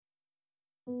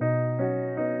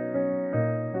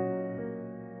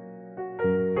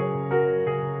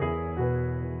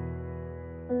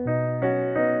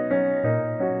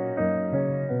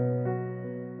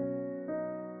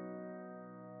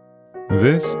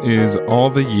This is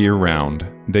All the Year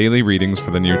Round, Daily Readings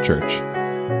for the New Church.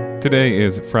 Today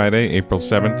is Friday, April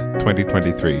 7th,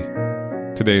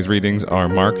 2023. Today's readings are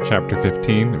Mark chapter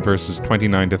 15, verses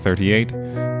 29 to 38,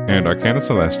 and Arcana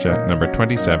Celestia, number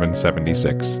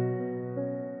 2776.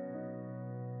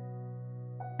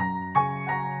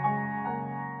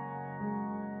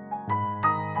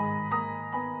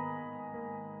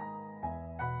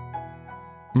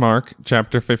 Mark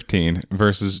chapter 15,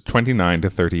 verses 29 to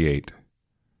 38.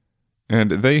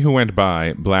 And they who went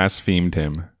by blasphemed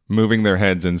him, moving their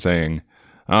heads and saying,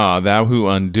 Ah, thou who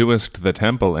undoest the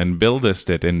temple and buildest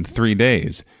it in 3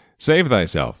 days, save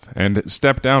thyself, and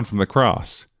step down from the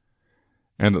cross.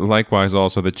 And likewise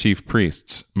also the chief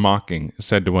priests, mocking,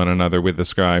 said to one another with the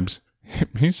scribes,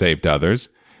 He saved others,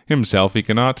 himself he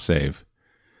cannot save.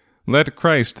 Let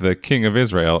Christ, the King of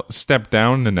Israel, step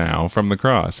down now from the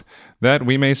cross, that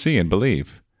we may see and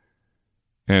believe.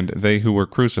 And they who were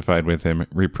crucified with him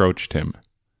reproached him.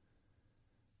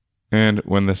 And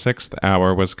when the 6th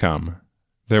hour was come,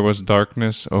 there was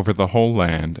darkness over the whole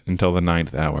land until the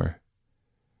 9th hour.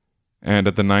 And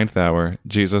at the 9th hour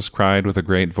Jesus cried with a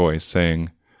great voice, saying,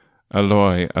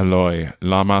 Eloi, Eloi,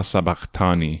 lama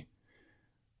sabachthani,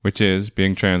 which is,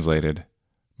 being translated,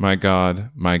 my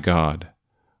God,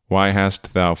 why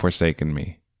hast thou forsaken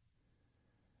me?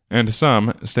 And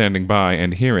some, standing by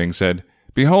and hearing, said,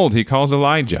 Behold, he calls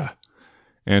Elijah.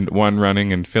 And one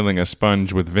running and filling a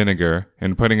sponge with vinegar,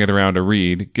 and putting it around a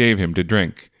reed, gave him to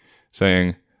drink,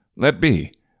 saying, Let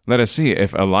be, let us see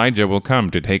if Elijah will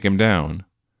come to take him down.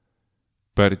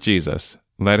 But Jesus,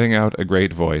 letting out a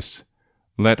great voice,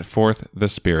 let forth the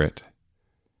Spirit.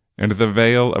 And the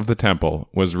veil of the temple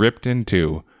was ripped in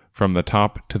two from the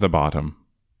top to the bottom.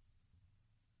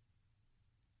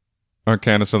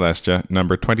 Arcana Celestia,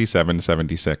 number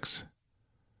 2776.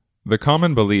 The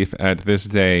common belief at this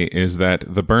day is that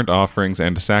the burnt offerings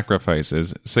and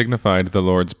sacrifices signified the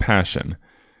Lord's passion,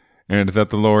 and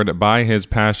that the Lord by his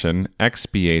passion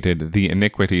expiated the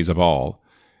iniquities of all,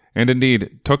 and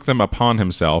indeed took them upon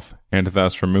himself and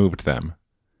thus removed them.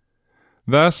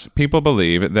 Thus people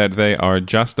believe that they are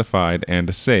justified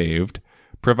and saved,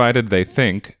 provided they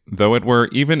think, though it were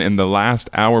even in the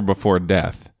last hour before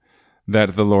death,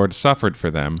 that the Lord suffered for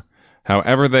them,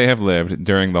 however they have lived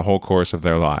during the whole course of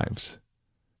their lives.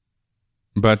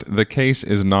 But the case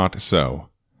is not so.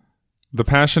 The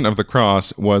Passion of the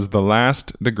Cross was the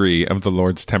last degree of the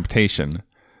Lord's temptation,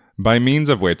 by means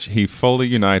of which he fully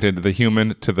united the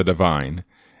human to the divine,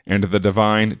 and the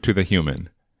divine to the human,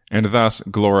 and thus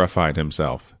glorified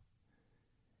himself.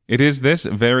 It is this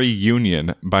very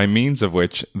union by means of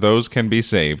which those can be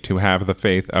saved who have the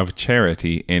faith of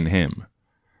charity in him.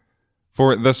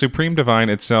 For the Supreme Divine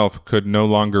itself could no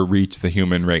longer reach the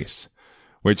human race,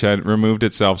 which had removed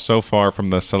itself so far from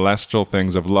the celestial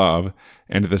things of love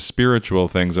and the spiritual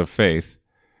things of faith,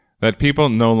 that people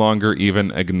no longer even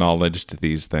acknowledged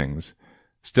these things,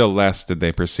 still less did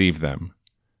they perceive them.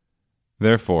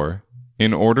 Therefore,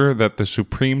 in order that the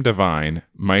Supreme Divine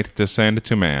might descend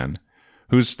to man,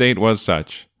 whose state was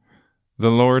such, the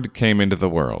Lord came into the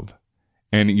world,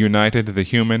 and united the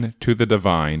human to the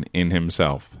divine in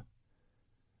himself.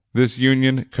 This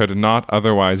union could not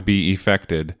otherwise be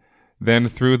effected than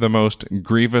through the most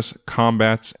grievous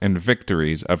combats and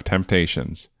victories of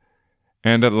temptations,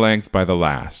 and at length by the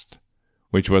last,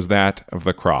 which was that of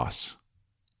the cross.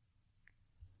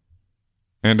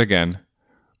 And again,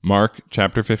 Mark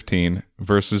chapter 15,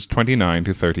 verses 29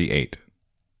 to 38.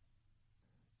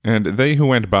 And they who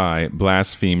went by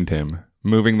blasphemed him,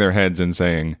 moving their heads and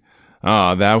saying,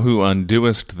 Ah, thou who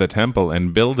undoest the temple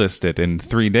and buildest it in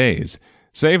 3 days,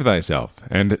 save thyself,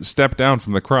 and step down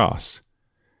from the cross.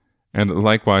 And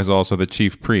likewise also the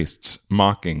chief priests,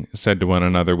 mocking, said to one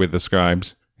another with the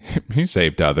scribes, He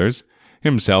saved others,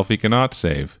 himself he cannot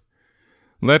save.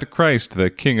 Let Christ, the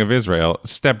King of Israel,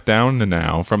 step down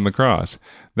now from the cross,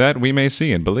 that we may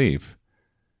see and believe.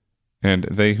 And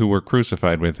they who were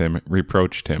crucified with him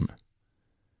reproached him.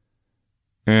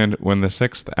 And when the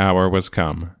 6th hour was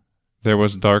come, there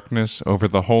was darkness over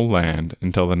the whole land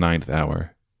until the 9th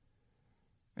hour.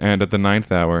 And at the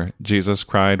 9th hour Jesus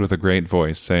cried with a great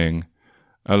voice, saying,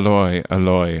 Eloi,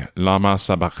 Eloi, lama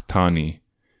sabachthani,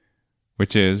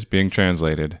 which is, being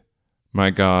translated, my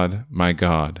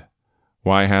God,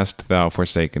 why hast thou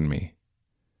forsaken me?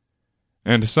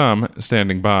 And some,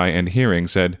 standing by and hearing,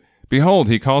 said, Behold,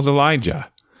 he calls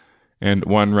Elijah. And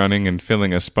one running and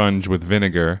filling a sponge with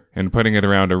vinegar, and putting it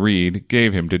around a reed,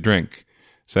 gave him to drink,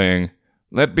 saying,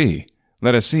 Let be,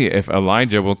 let us see if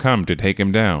Elijah will come to take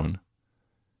him down.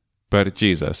 But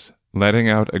Jesus, letting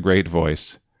out a great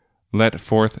voice, let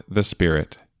forth the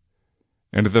Spirit.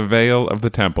 and the veil of the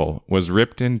temple was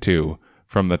ripped in two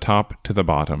from the top to the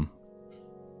bottom.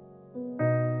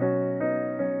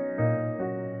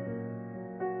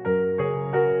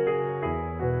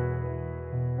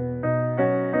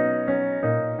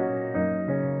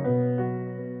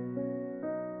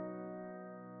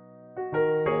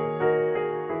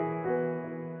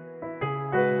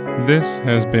 This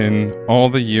has been All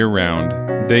the Year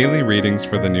Round, daily readings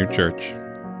for the new church.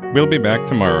 We'll be back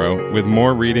tomorrow with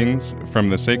more readings from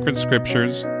the sacred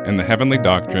scriptures and the heavenly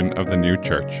doctrine of the new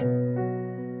church.